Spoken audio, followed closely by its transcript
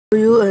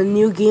You a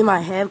new game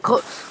I have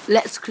called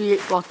Let's Create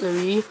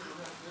Pottery.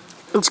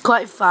 It's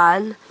quite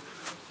fun.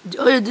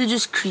 All you do is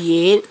just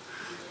create.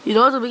 You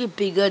don't want to make it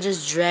bigger,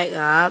 just drag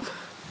up.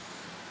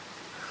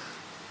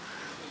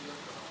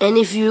 And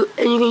you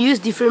can use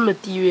different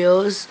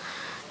materials.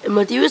 The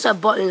materials are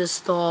bought in the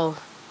store.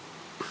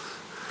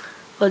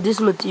 But this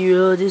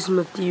material, this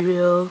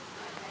material,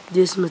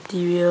 this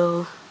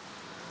material.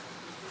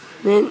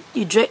 Then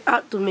you drag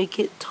up to make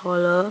it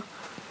taller.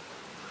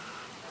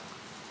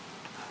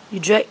 You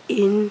drag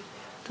in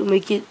to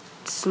make it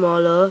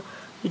smaller.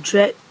 You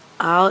drag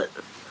out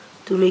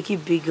to make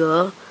it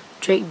bigger.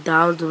 Drag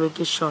down to make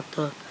it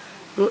shorter.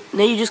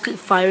 Then you just click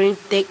firing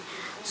tick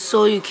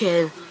so you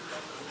can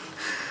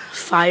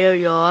fire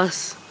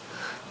yours.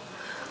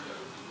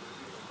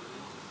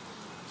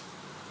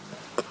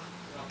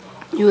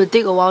 It will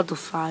take a while to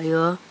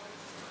fire.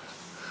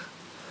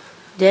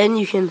 Then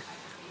you can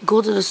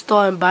go to the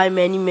store and buy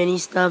many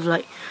stuff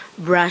like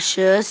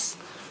brushes,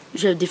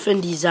 which have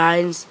different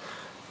designs.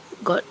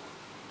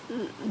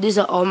 These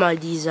are all my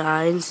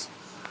designs,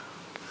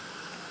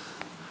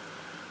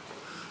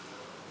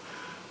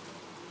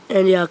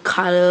 and there are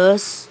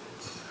colors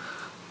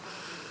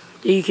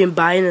that you can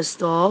buy in the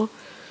store.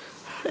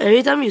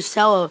 Every time you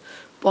sell a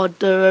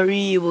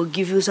pottery, it will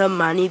give you some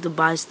money to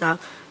buy stuff.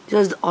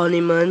 These are the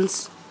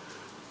ornaments.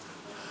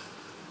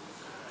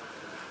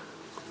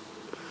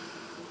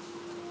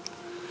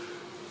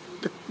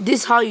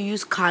 This is how you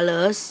use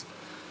colors.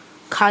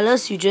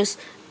 Colors, you just,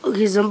 for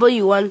example,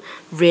 you want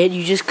red,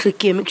 you just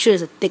click it, make sure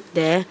there's a tick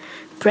there.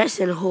 Press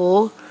and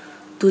hold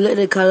to let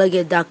the color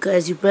get darker.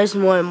 As you press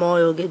more and more,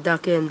 it will get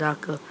darker and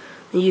darker.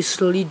 And you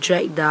slowly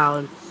drag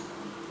down.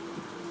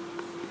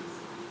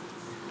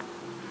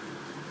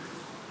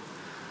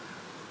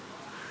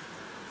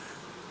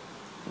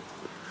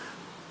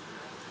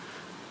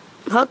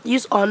 How to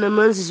use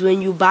ornaments is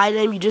when you buy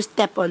them, you just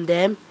tap on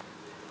them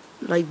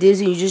like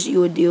this, and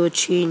it will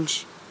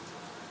change.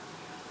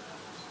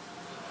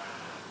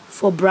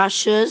 For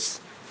brushes,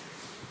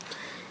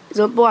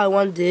 example, I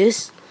want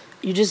this.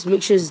 You just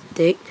make sure it's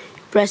thick.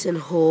 Press and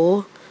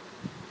hold.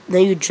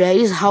 Then you drag.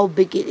 This is how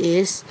big it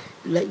is.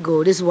 Let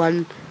go. This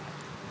one.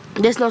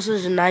 That's not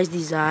such a nice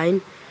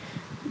design.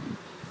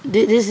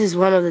 This is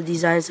one of the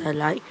designs I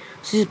like.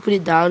 So you just put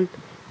it down.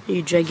 And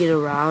you drag it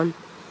around.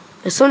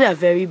 There's some that are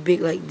very big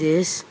like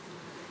this.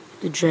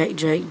 You drag.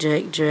 And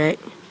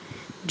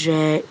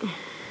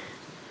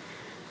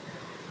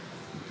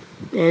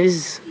this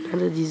is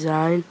another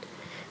design.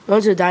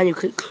 Once you're done, you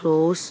click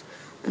close.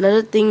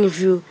 Another thing, if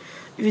you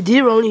did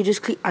it wrong, you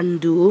just click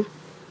undo.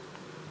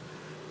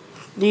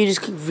 Then you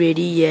just click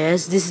ready.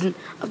 Yes,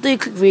 after you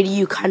click ready,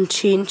 you can't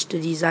change the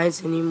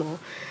designs anymore.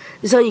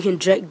 This one you can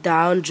drag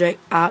down, drag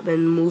up,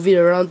 and move it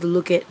around to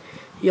look at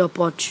your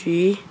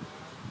pottery.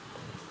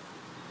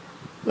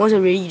 Once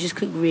you're ready, you just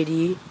click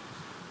ready.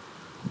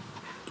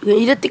 You can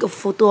either take a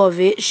photo of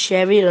it,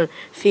 share it on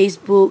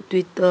Facebook,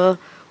 Twitter,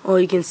 or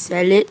you can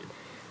sell it.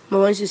 But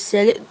once you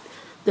sell it,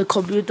 the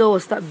computer will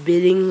start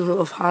bidding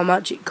of how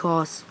much it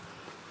costs.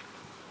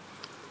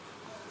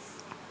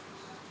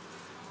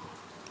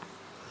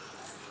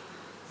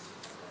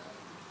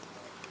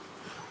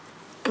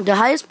 The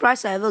highest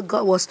price I ever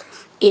got was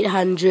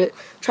 800.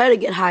 Try to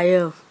get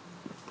higher.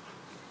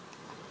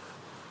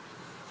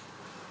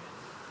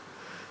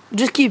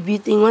 Just keep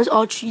beating. Once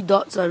all 3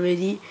 dots are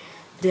ready,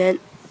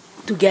 then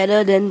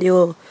together, then they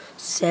will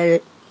sell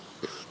it.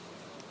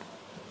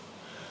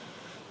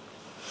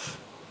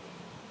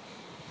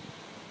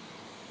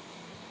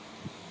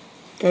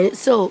 And it's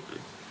sold.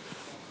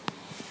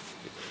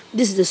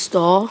 This is the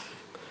store.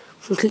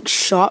 You can click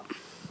shop.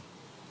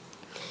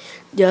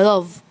 There are a lot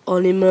of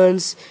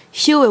ornaments.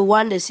 Here we have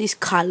one that says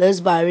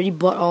colors, but I already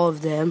bought all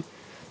of them.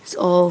 It's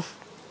all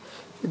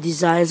the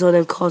designs, all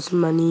them cost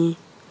money.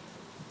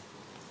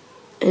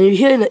 And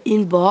here in the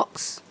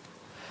inbox,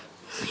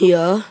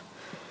 here,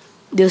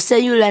 they'll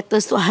send you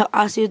letters to help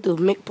ask you to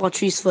make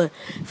potteries for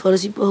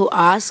those people who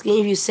ask. And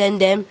if you send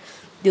them,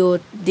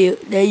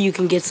 then you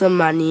can get some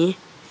money.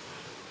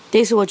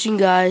 Thanks for watching,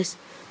 guys.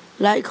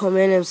 Like,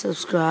 comment, and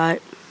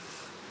subscribe.